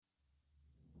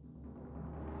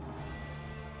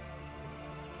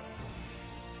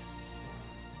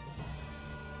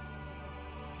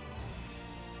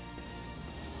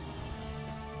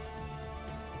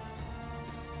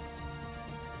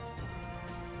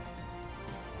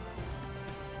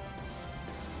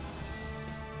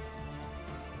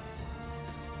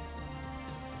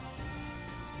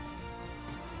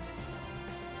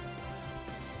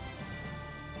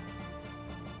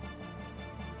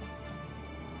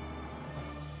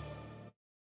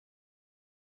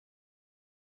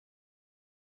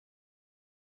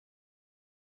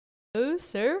Hello,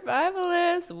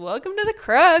 survivalists! Welcome to the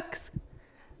Crux!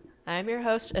 I'm your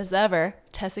host, as ever,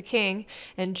 Tessa King,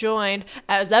 and joined,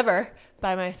 as ever,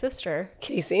 by my sister,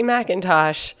 Casey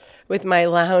McIntosh, with my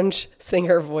lounge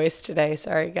singer voice today.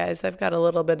 Sorry, guys. I've got a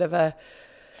little bit of a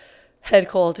head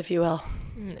cold, if you will.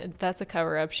 That's a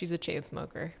cover-up. She's a chain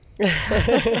smoker.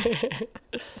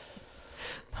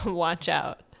 Watch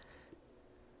out.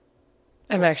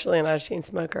 I'm actually not a chain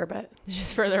smoker, but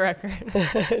Just for the record.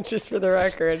 just for the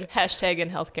record, Hashtag in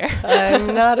healthcare.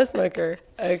 I'm not a smoker.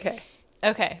 Okay.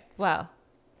 Okay, well,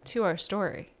 to our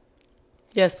story.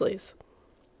 Yes, please.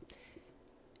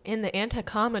 In the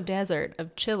Atacama Desert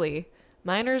of Chile,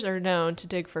 miners are known to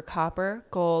dig for copper,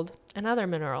 gold, and other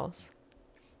minerals.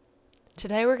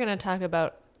 Today we're going to talk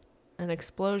about an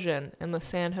explosion in the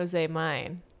San Jose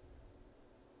mine.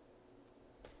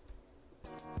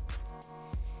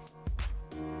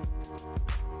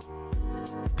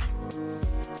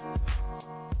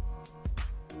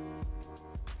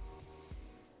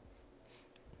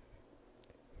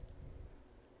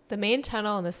 The main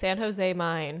tunnel in the San Jose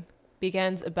mine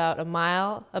begins about a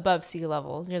mile above sea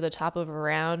level near the top of a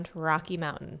round, rocky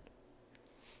mountain.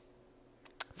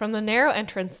 From the narrow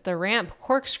entrance, the ramp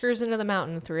corkscrews into the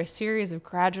mountain through a series of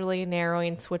gradually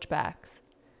narrowing switchbacks.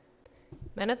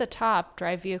 Men at the top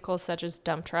drive vehicles such as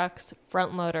dump trucks,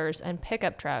 front loaders, and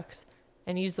pickup trucks,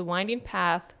 and use the winding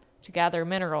path to gather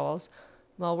minerals,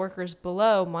 while workers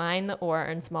below mine the ore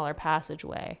in smaller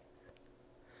passageway.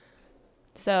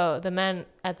 So the men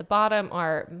at the bottom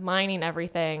are mining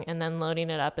everything and then loading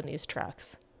it up in these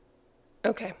trucks.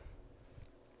 Okay.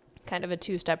 Kind of a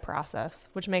two-step process,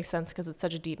 which makes sense because it's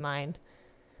such a deep mine.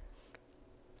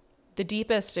 The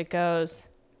deepest it goes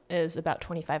is about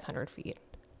 2,500 feet.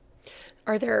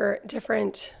 Are there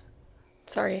different...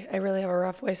 Sorry, I really have a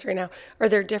rough voice right now. Are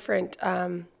there different...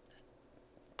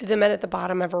 do the men at the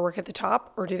bottom ever work at the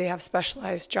top, or do they have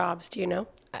specialized jobs? Do you know?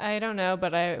 I don't know,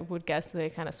 but I would guess they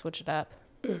kind of switch it up.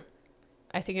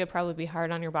 I think it would probably be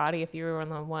hard on your body if you were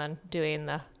the one doing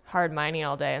the hard mining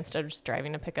all day instead of just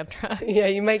driving a pickup truck. Yeah,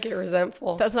 you might get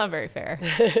resentful. That's not very fair.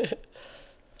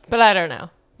 But I don't know.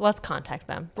 Let's contact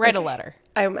them. Write a letter.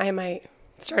 I might.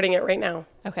 Starting it right now.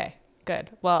 Okay,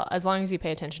 good. Well, as long as you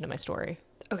pay attention to my story.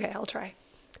 Okay, I'll try.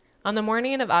 On the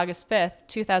morning of August 5th,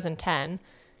 2010,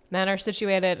 men are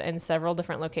situated in several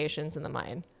different locations in the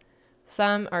mine.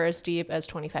 Some are as deep as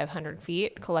 2,500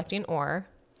 feet collecting ore.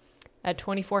 At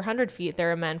 2,400 feet,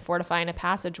 there are men fortifying a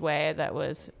passageway that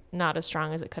was not as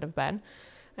strong as it could have been.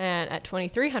 And at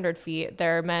 2,300 feet,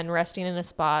 there are men resting in a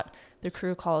spot the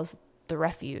crew calls the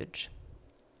refuge,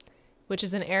 which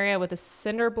is an area with a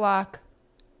cinder block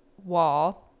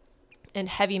wall and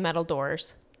heavy metal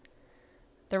doors.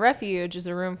 The refuge is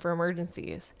a room for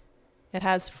emergencies. It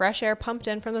has fresh air pumped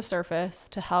in from the surface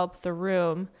to help the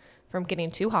room from getting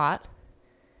too hot.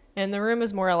 And the room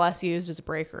is more or less used as a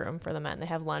break room for the men. They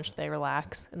have lunch, they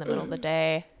relax in the middle of the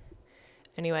day.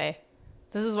 Anyway,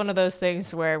 this is one of those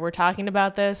things where we're talking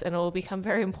about this and it will become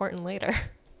very important later.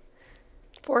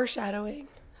 Foreshadowing.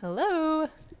 Hello.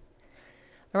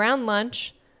 Around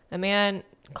lunch, a man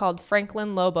called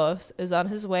Franklin Lobos is on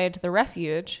his way to the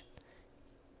refuge,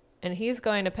 and he's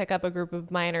going to pick up a group of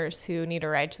miners who need a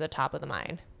ride to the top of the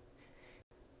mine.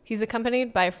 He's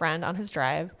accompanied by a friend on his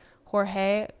drive,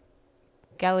 Jorge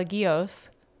Gallegos,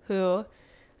 who,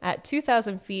 at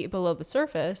 2,000 feet below the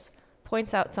surface,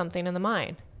 points out something in the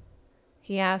mine.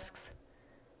 He asks,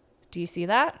 "Do you see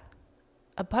that?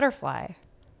 A butterfly."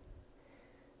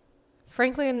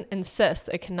 Franklin insists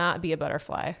it cannot be a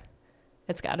butterfly.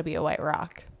 It's got to be a white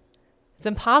rock. It's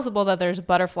impossible that there's a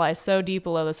butterfly so deep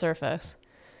below the surface.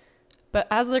 But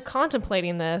as they're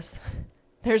contemplating this,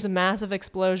 there's a massive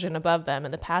explosion above them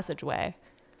in the passageway.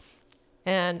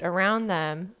 And around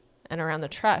them and around the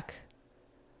truck,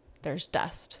 there's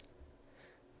dust.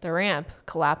 The ramp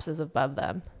collapses above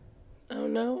them. Oh,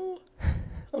 no.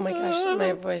 Oh, my gosh.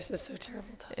 My voice is so terrible.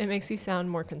 It makes you sound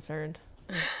more concerned.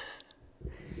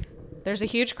 There's a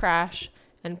huge crash,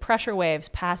 and pressure waves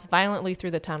pass violently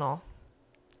through the tunnel.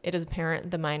 It is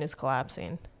apparent the mine is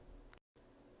collapsing.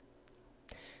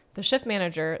 The shift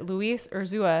manager, Luis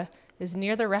Urzua, is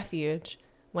near the refuge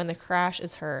when the crash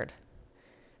is heard.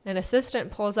 An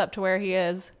assistant pulls up to where he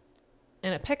is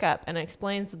in a pickup and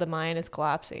explains that the mine is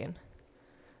collapsing.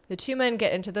 The two men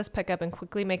get into this pickup and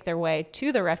quickly make their way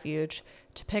to the refuge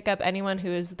to pick up anyone who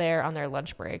is there on their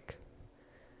lunch break.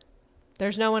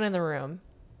 There's no one in the room.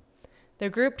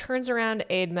 The group turns around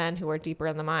to aid men who are deeper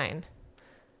in the mine.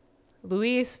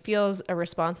 Luis feels a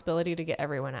responsibility to get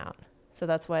everyone out, so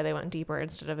that's why they went deeper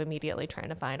instead of immediately trying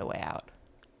to find a way out.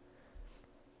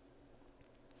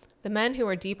 The men who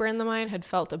were deeper in the mine had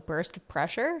felt a burst of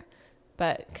pressure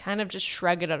but kind of just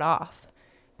shrugged it off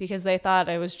because they thought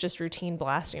it was just routine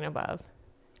blasting above.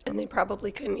 And they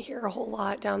probably couldn't hear a whole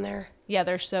lot down there. Yeah,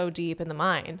 they're so deep in the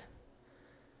mine.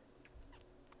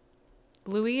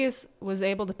 Luis was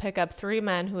able to pick up 3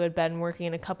 men who had been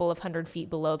working a couple of 100 feet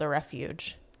below the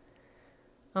refuge.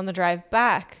 On the drive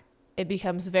back, it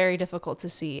becomes very difficult to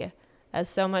see, as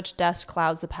so much dust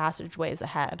clouds the passageways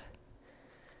ahead.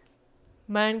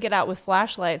 Men get out with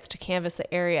flashlights to canvass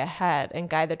the area ahead and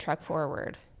guide the truck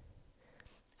forward.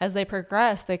 As they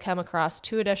progress, they come across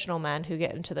 2 additional men who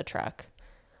get into the truck.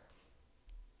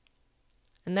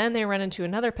 And then they run into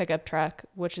another pickup truck,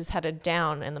 which is headed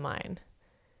down in the mine.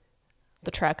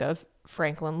 The truck of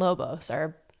Franklin Lobos,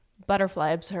 our butterfly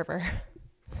observer.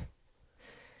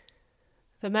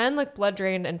 The men look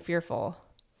blood-drained and fearful.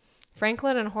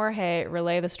 Franklin and Jorge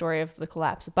relay the story of the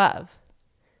collapse above.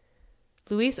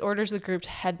 Luis orders the group to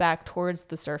head back towards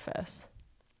the surface.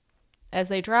 As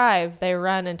they drive, they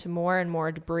run into more and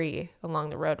more debris along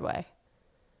the roadway.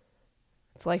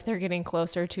 It's like they're getting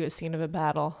closer to a scene of a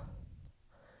battle.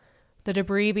 The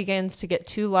debris begins to get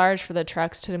too large for the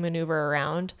trucks to maneuver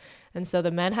around, and so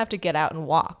the men have to get out and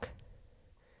walk.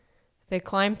 They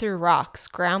climb through rocks,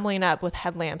 scrambling up with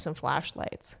headlamps and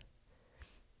flashlights.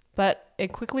 But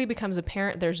it quickly becomes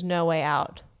apparent there's no way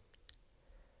out.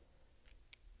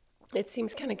 It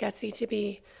seems kind of gutsy to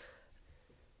be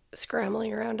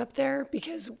scrambling around up there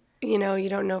because, you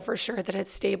don't know for sure that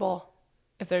it's stable.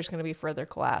 If there's going to be further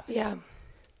collapse. Yeah.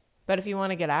 But if you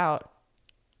want to get out,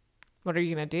 what are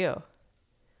you going to do?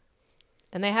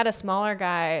 And they had a smaller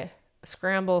guy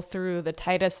scramble through the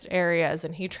tightest areas,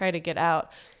 and he tried to get out.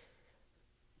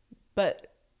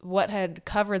 But what had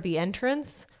covered the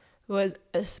entrance was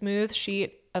a smooth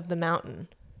sheet of the mountain,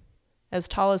 as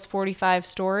tall as 45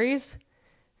 stories,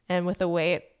 and with a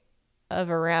weight of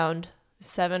around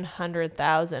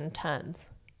 700,000 tons.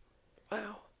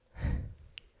 Wow.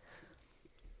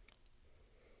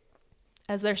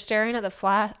 As they're staring at the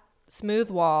flat, smooth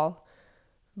wall,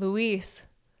 Luis,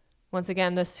 once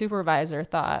again the supervisor,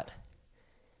 thought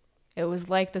it was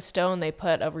like the stone they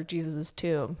put over Jesus'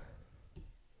 tomb.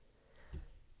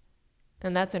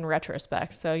 And that's in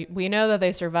retrospect. So we know that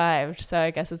they survived, so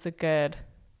I guess it's a good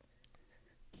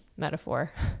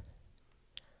metaphor.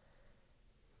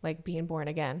 Like being born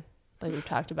again, like we've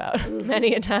talked about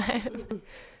many a time.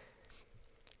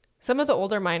 Some of the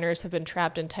older miners have been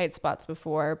trapped in tight spots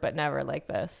before, but never like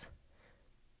this.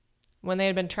 When they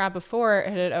had been trapped before,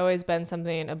 it had always been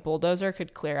something a bulldozer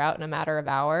could clear out in a matter of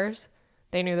hours.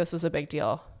 They knew this was a big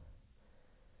deal.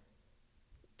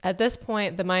 At this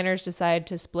point, the miners decide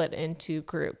to split into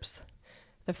groups.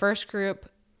 The first group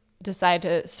decide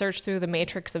to search through the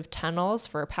matrix of tunnels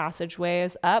for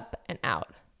passageways up and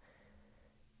out.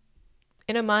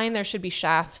 In a mine, there should be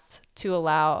shafts to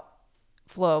allow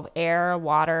flow of air,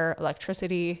 water,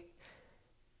 electricity,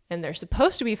 and they're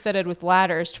supposed to be fitted with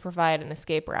ladders to provide an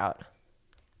escape route.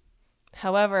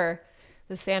 However,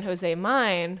 the San Jose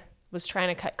mine was trying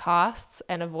to cut costs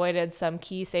and avoided some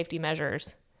key safety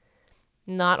measures.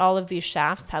 Not all of these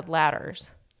shafts had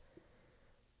ladders.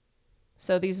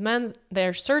 So these men,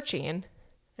 they're searching,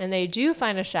 and they do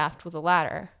find a shaft with a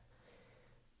ladder.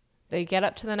 They get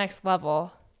up to the next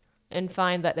level and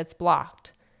find that it's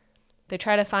blocked. They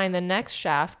try to find the next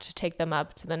shaft to take them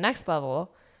up to the next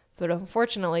level, but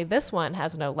unfortunately, this one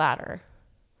has no ladder.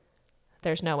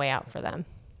 There's no way out for them.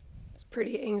 It's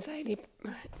pretty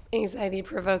anxiety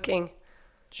provoking.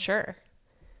 Sure.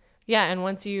 Yeah, and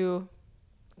once you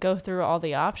go through all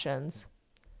the options,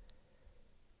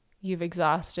 you've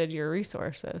exhausted your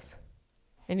resources.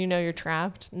 And you're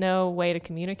trapped, no way to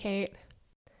communicate.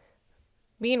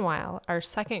 Meanwhile, our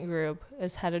second group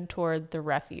is headed toward the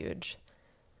refuge.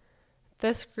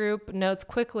 This group notes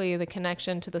quickly the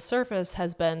connection to the surface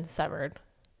has been severed.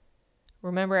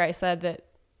 Remember I said that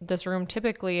this room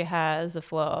typically has a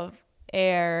flow of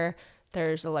air,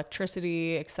 there's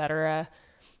electricity, etc.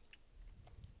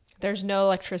 There's no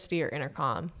electricity or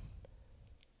intercom.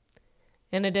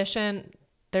 In addition,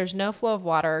 there's no flow of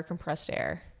water or compressed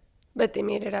air. But they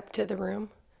made it up to the room?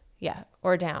 Yeah,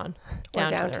 or down.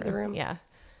 Down to the room. Yeah.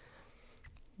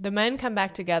 The men come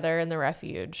back together in the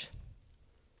refuge.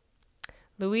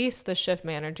 Luis, the shift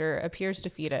manager, appears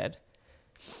defeated.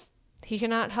 He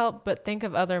cannot help but think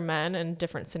of other men in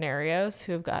different scenarios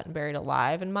who have gotten buried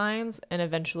alive in mines and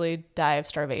eventually die of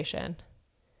starvation.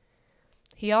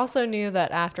 He also knew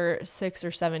that after 6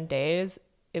 or 7 days,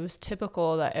 it was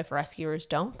typical that if rescuers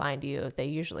don't find you, they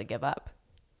usually give up.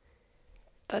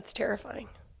 That's terrifying.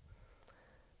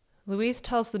 Luis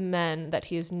tells the men that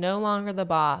he is no longer the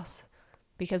boss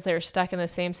because they're stuck in the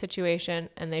same situation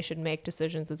and they should make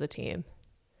decisions as a team.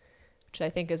 which I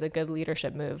think is a good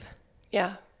leadership move.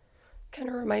 Yeah. Kind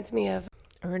of reminds me of...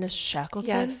 Ernest Shackleton?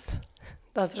 Yes.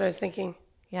 That's what I was thinking.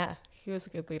 Yeah, he was a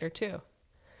good leader too.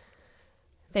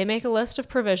 They make a list of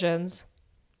provisions,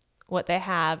 what they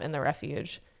have in the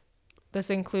refuge. This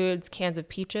includes cans of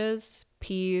peaches,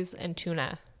 peas, and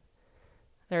tuna.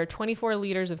 There are 24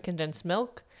 liters of condensed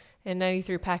milk and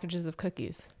 93 packages of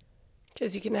cookies.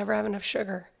 Because you can never have enough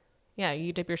sugar. Yeah,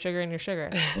 you dip your sugar in your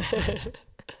sugar.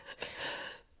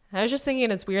 I was just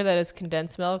thinking it's weird that it's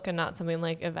condensed milk and not something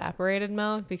like evaporated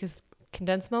milk, because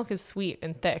condensed milk is sweet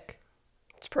and thick.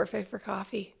 It's perfect for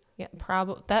coffee. Yeah,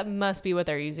 probably that must be what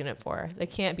they're using it for. They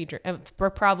can't be. We're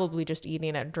probably just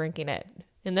eating it, drinking it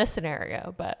in this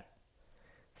scenario, but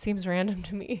seems random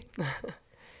to me.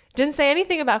 Didn't say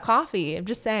anything about coffee. I'm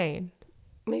just saying.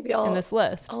 Maybe in this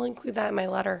list, I'll include that in my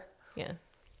letter. Yeah.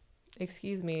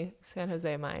 Excuse me, San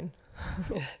Jose mine.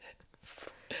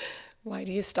 Why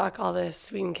do you stock all this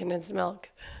sweetened condensed milk?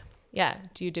 Yeah.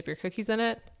 Do you dip your cookies in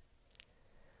it?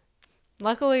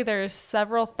 Luckily, there's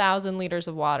several thousand liters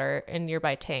of water in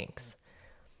nearby tanks.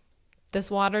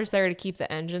 This water's there to keep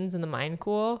the engines in the mine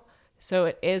cool, so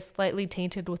it is slightly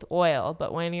tainted with oil.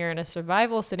 But when you're in a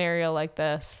survival scenario like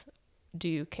this, do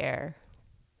you care?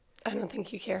 I don't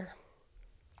think you care.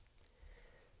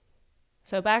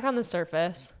 So back on the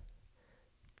surface,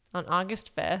 on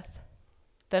August 5th,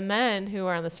 the men who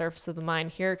are on the surface of the mine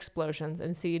hear explosions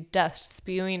and see dust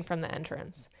spewing from the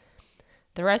entrance.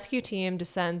 The rescue team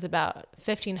descends about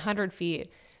 1,500 feet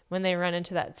when they run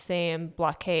into that same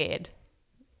blockade,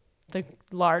 the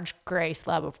large gray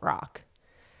slab of rock.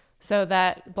 So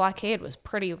that blockade was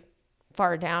pretty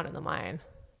far down in the mine.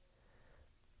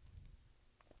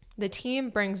 The team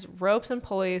brings ropes and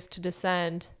pulleys to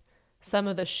descend some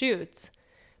of the chutes,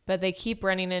 but they keep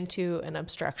running into an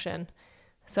obstruction.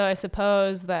 So I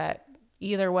suppose that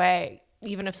either way,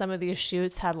 even if some of these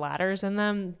chutes had ladders in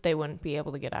them, they wouldn't be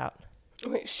able to get out.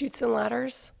 Wait, chutes and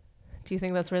ladders? Do you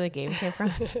think that's where the game came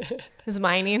from? Is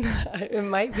mining? It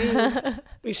might be.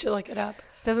 We should look it up.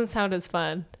 Doesn't sound as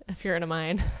fun if you're in a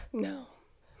mine. No.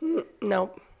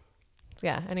 Nope.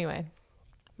 Yeah, anyway.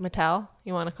 Mattel,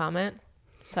 you want to comment?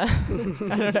 So,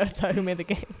 I don't know who made the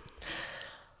game.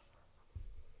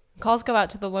 Calls go out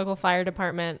to the local fire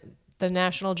department, the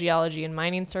National Geology and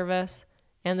Mining Service,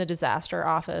 and the disaster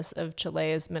office of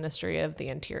Chile's Ministry of the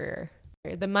Interior.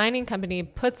 The mining company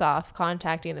puts off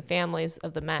contacting the families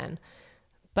of the men,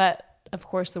 but of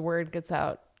course the word gets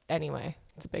out anyway.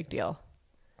 It's a big deal.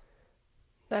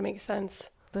 That makes sense.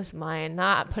 This mine,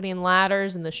 not putting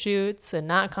ladders in the chutes and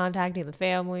not contacting the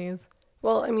families.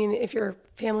 Well, I mean, if your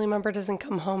family member doesn't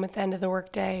come home at the end of the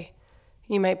workday,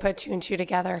 you might put two and two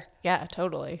together. Yeah,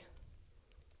 totally.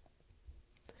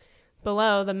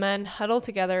 Below, the men huddle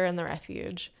together in the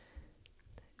refuge,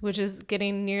 which is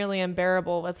getting nearly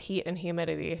unbearable with heat and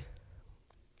humidity.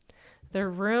 Their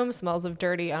room smells of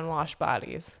dirty, unwashed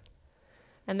bodies.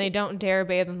 And they don't dare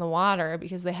bathe in the water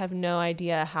because they have no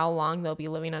idea how long they'll be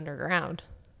living underground.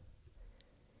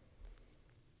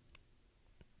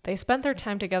 They spent their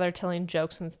time together telling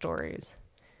jokes and stories.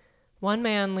 One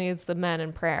man leads the men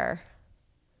in prayer.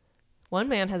 One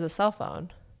man has a cell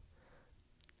phone.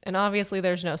 And obviously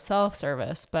there's no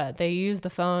self-service, but they use the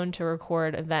phone to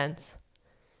record events.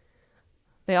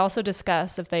 They also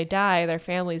discuss if they die, their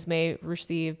families may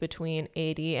receive between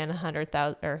 $80,000 and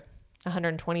 $100,000 or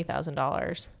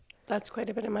 $120,000. That's quite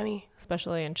a bit of money,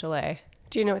 especially in Chile.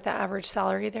 Do you know what the average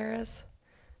salary there is?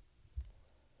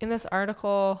 In this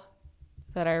article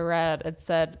that I read, it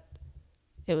said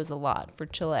it was a lot for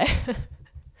Chile.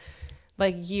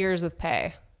 Like years of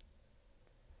pay.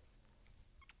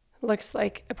 Looks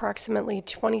like approximately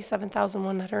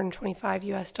 $27,125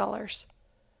 US.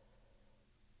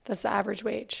 That's the average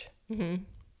wage. Mm-hmm.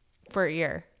 For a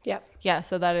year. Yep. Yeah,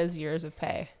 so that is years of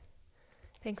pay.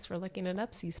 Thanks for looking it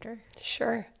up, sister.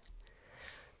 Sure.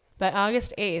 By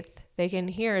August 8th, they can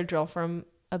hear a drill from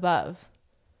above.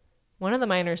 One of the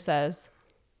miners says,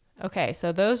 okay,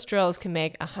 so those drills can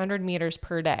make 100 meters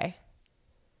per day.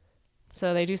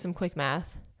 So they do some quick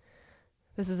math.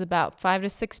 This is about 5 to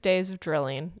 6 days of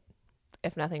drilling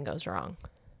if nothing goes wrong.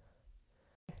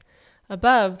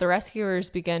 Above, the rescuers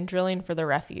began drilling for the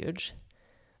refuge.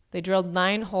 They drilled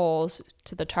 9 holes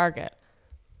to the target,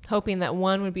 hoping that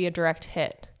one would be a direct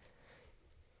hit.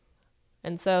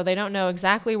 And so they don't know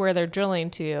exactly where they're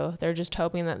drilling to. They're just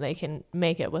hoping that they can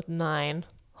make it with 9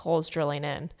 holes drilling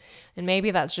in. And maybe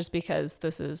that's just because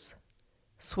this is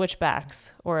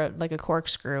switchbacks or like a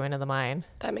corkscrew into the mine.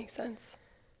 That makes sense.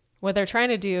 What they're trying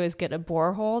to do is get a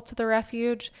borehole to the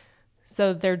refuge.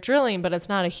 So they're drilling, but it's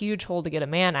not a huge hole to get a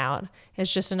man out.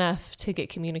 It's just enough to get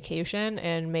communication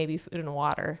and maybe food and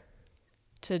water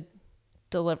to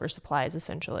deliver supplies,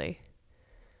 essentially.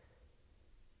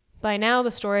 By now,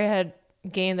 the story had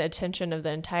gained the attention of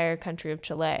the entire country of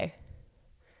Chile.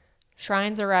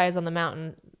 Shrines arise on the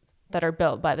mountain that are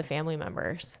built by the family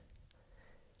members.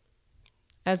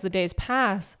 As the days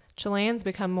pass, Chileans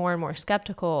become more and more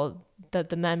skeptical that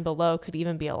the men below could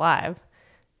even be alive.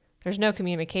 There's no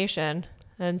communication,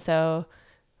 and so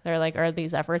they're like, are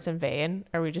these efforts in vain?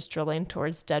 Are we just drilling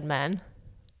towards dead men?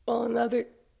 Well, and the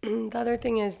other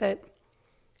thing is that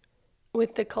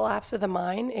with the collapse of the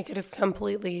mine, it could have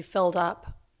completely filled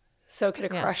up, so it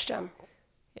could have crushed them.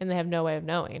 And they have no way of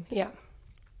knowing. Yeah.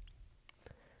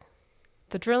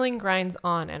 The drilling grinds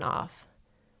on and off,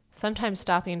 sometimes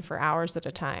stopping for hours at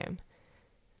a time.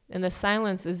 And the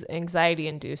silence is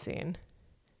anxiety-inducing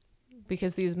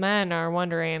because these men are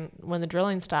wondering, when the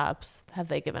drilling stops, have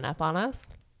they given up on us?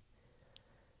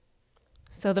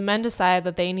 So the men decide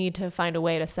that they need to find a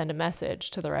way to send a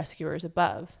message to the rescuers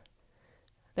above.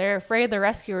 They're afraid the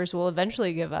rescuers will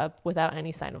eventually give up without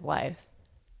any sign of life.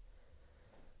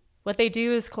 What they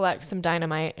do is collect some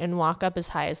dynamite and walk up as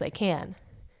high as they can.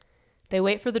 They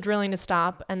wait for the drilling to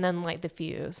stop and then light the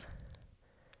fuse.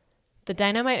 The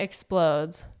dynamite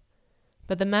explodes,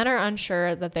 but the men are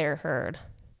unsure that they are heard.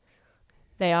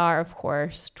 They are, of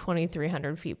course,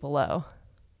 2,300 feet below.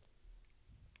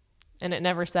 And it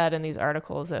never said in these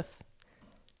articles if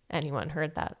anyone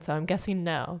heard that, so I'm guessing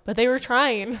no. But they were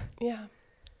trying. Yeah.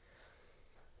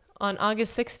 On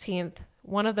August 16th,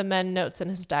 one of the men notes in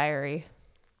his diary,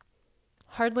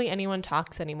 "Hardly anyone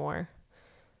talks anymore.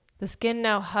 The skin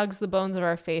now hugs the bones of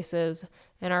our faces,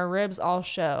 and our ribs all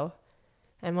show.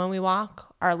 And when we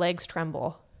walk, our legs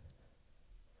tremble."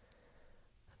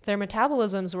 Their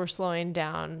metabolisms were slowing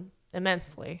down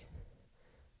immensely.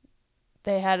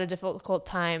 They had a difficult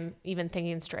time even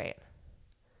thinking straight.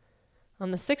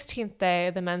 On the 16th day,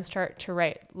 the men start to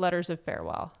write letters of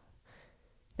farewell.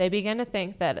 They begin to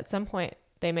think that at some point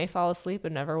they may fall asleep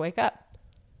and never wake up.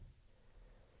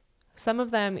 Some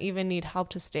of them even need help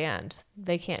to stand.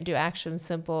 They can't do actions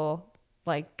simple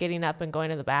like getting up and going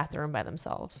to the bathroom by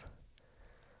themselves.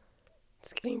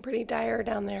 It's getting pretty dire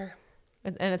down there.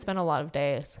 And it's been a lot of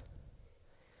days.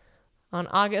 On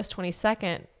August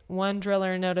 22nd, one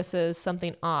driller notices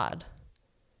something odd.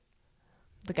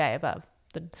 The guy above,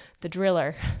 the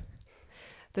driller.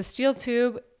 The steel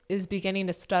tube is beginning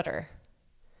to stutter.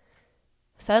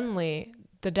 Suddenly,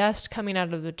 the dust coming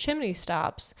out of the chimney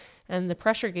stops and the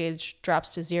pressure gauge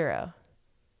drops to 0.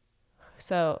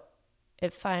 So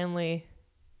it finally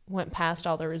went past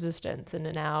all the resistance and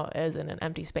it now is in an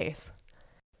empty space.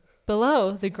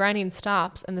 Below, the grinding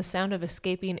stops and the sound of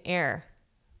escaping air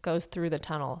goes through the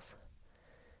tunnels.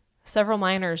 Several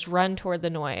miners run toward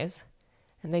the noise,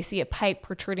 and they see a pipe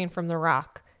protruding from the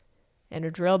rock and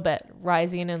a drill bit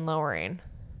rising and lowering.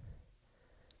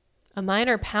 A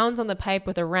miner pounds on the pipe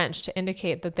with a wrench to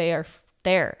indicate that they are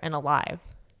there and alive.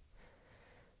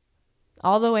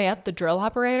 All the way up, the drill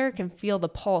operator can feel the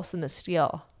pulse in the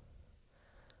steel.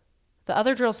 The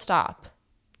other drills stop.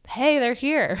 Hey, they're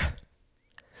here.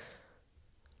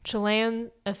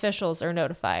 Chilean officials are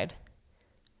notified.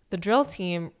 The drill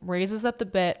team raises up the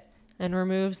bit and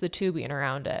removes the tubing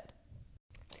around it.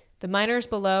 The miners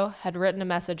below had written a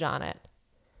message on it.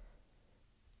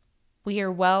 "We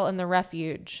are well in the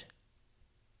refuge,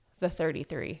 the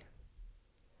 33."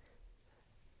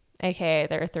 AKA,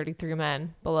 there are 33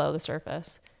 men below the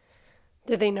surface.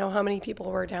 Did they know how many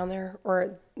people were down there,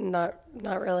 or not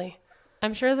really?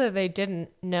 I'm sure that they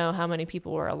didn't know how many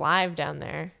people were alive down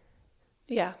there.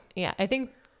 Yeah. Yeah, I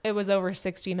think it was over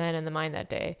 60 men in the mine that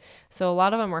day. So a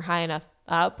lot of them were high enough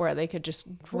up where they could just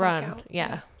run. Out.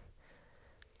 Yeah.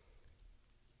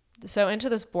 So into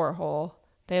this borehole,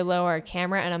 they lower a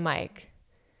camera and a mic.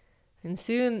 And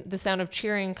soon the sound of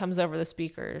cheering comes over the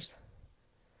speakers.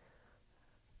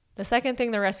 The second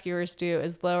thing the rescuers do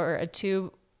is lower a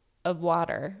tube of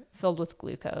water filled with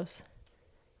glucose,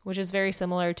 which is very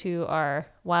similar to our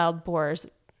wild boars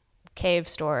cave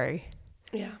story.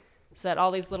 Yeah. So that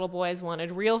all these little boys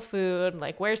wanted real food,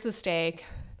 like, where's the steak?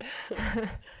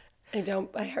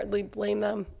 I hardly blame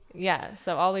them. Yeah,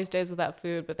 so all these days without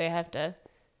food, but they have to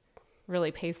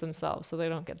really pace themselves so they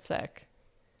don't get sick.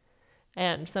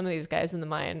 And some of these guys in the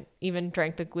mine even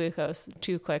drank the glucose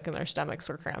too quick and their stomachs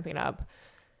were cramping up.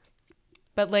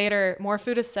 But later, more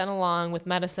food is sent along with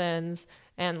medicines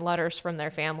and letters from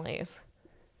their families.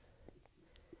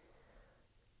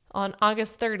 On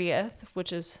August 30th,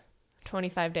 which is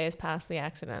 25 days past the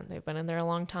accident, they've been in there a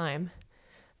long time,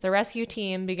 the rescue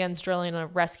team begins drilling a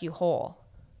rescue hole.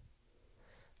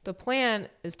 The plan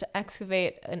is to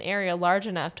excavate an area large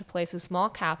enough to place a small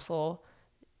capsule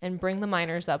and bring the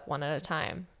miners up one at a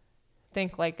time.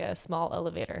 Think like a small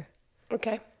elevator,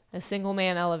 Okay. a single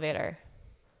man elevator.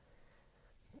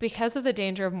 Because of the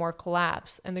danger of more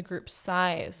collapse and the group's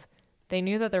size, they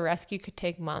knew that the rescue could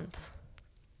take months.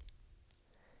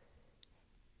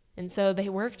 And so they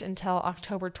worked until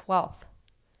October 12th.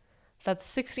 That's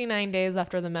 69 days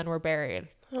after the men were buried.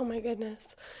 Oh my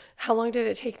goodness. How long did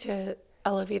it take to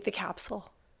elevate the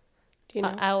capsule? Do you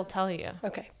know? I'll tell you.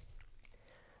 Okay.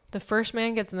 The first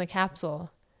man gets in the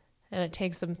capsule, and it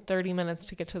takes him 30 minutes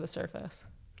to get to the surface.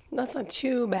 That's not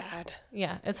too bad.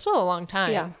 Yeah, it's still a long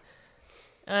time. Yeah.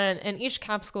 And in each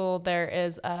capsule, there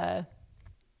is a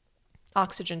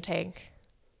oxygen tank.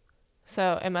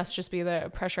 So it must just be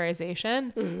the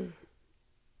pressurization. Mm-hmm.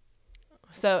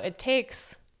 So it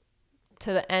takes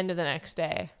to the end of the next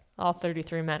day, all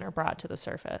 33 men are brought to the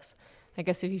surface. I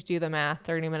guess if you do the math,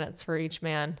 30 minutes for each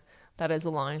man, that is a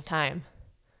long time.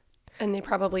 And they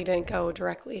probably didn't go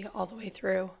directly all the way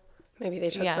through. Maybe they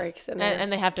took breaks in there.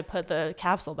 And they have to put the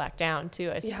capsule back down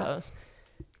too, I suppose.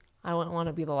 Yeah. I wouldn't want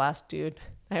to be the last dude.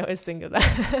 I always think of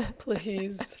that.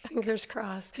 Please, fingers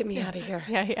crossed, get me out of here.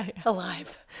 Yeah.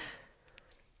 Alive.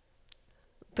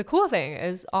 The cool thing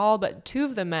is all but 2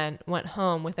 of the men went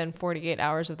home within 48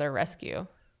 hours of their rescue.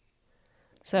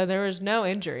 So there was no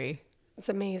injury. It's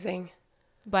amazing.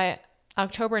 By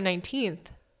October 19th,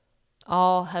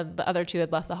 the other 2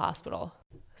 had left the hospital.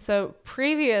 So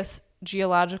previous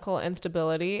geological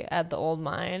instability at the old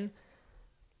mine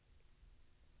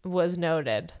was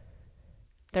noted.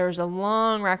 There was a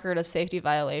long record of safety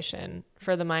violation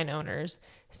for the mine owners,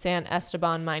 San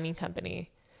Esteban Mining Company,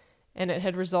 and it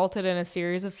had resulted in a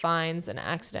series of fines and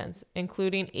accidents,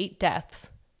 including 8 deaths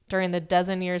during the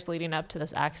dozen years leading up to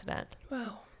this accident.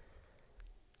 Wow.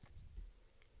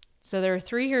 So there were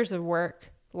 3 years of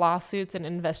work, lawsuits, and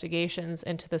investigations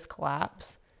into this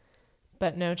collapse,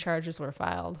 but no charges were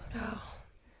filed. Oh.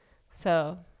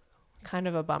 So kind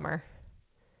of a bummer.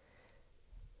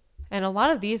 And a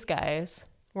lot of these guys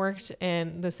worked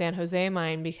in the San Jose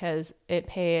mine because it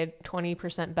paid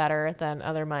 20% better than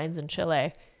other mines in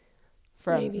Chile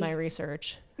from my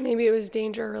research. Maybe it was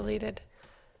danger related.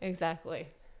 Exactly.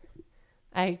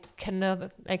 I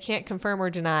can't confirm or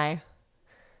deny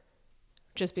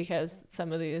just because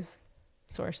some of these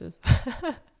sources.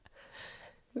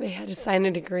 They had to sign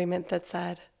an agreement that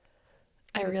said,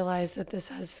 I realize that this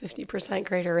has 50%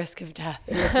 greater risk of death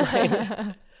in this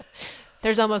mine.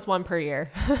 There's almost 1 per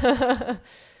year.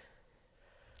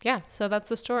 Yeah, so that's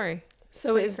the story.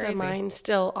 So is the mine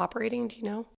still operating? Do you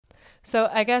know? So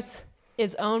I guess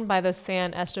it's owned by the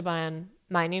San Esteban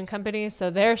Mining Company, so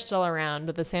they're still around,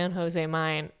 but the San Jose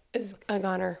mine is a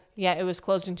goner. Yeah, it was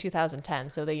closed in 2010,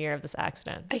 so the year of this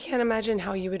accident. I can't imagine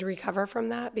how you would recover from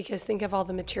that, because think of all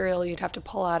the material you'd have to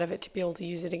pull out of it to be able to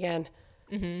use it again.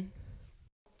 Mm-hmm.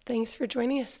 Thanks for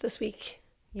joining us this week.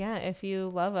 Yeah, if you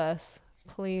love us,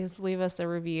 please leave us a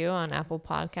review on Apple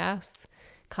Podcasts.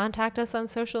 Contact us on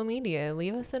social media.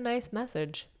 Leave us a nice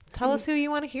message. Tell us who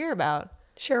you want to hear about.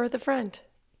 Share with a friend.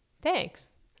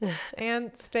 Thanks.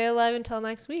 And stay alive until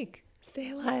next week.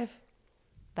 Stay alive.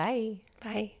 Bye.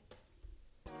 Bye.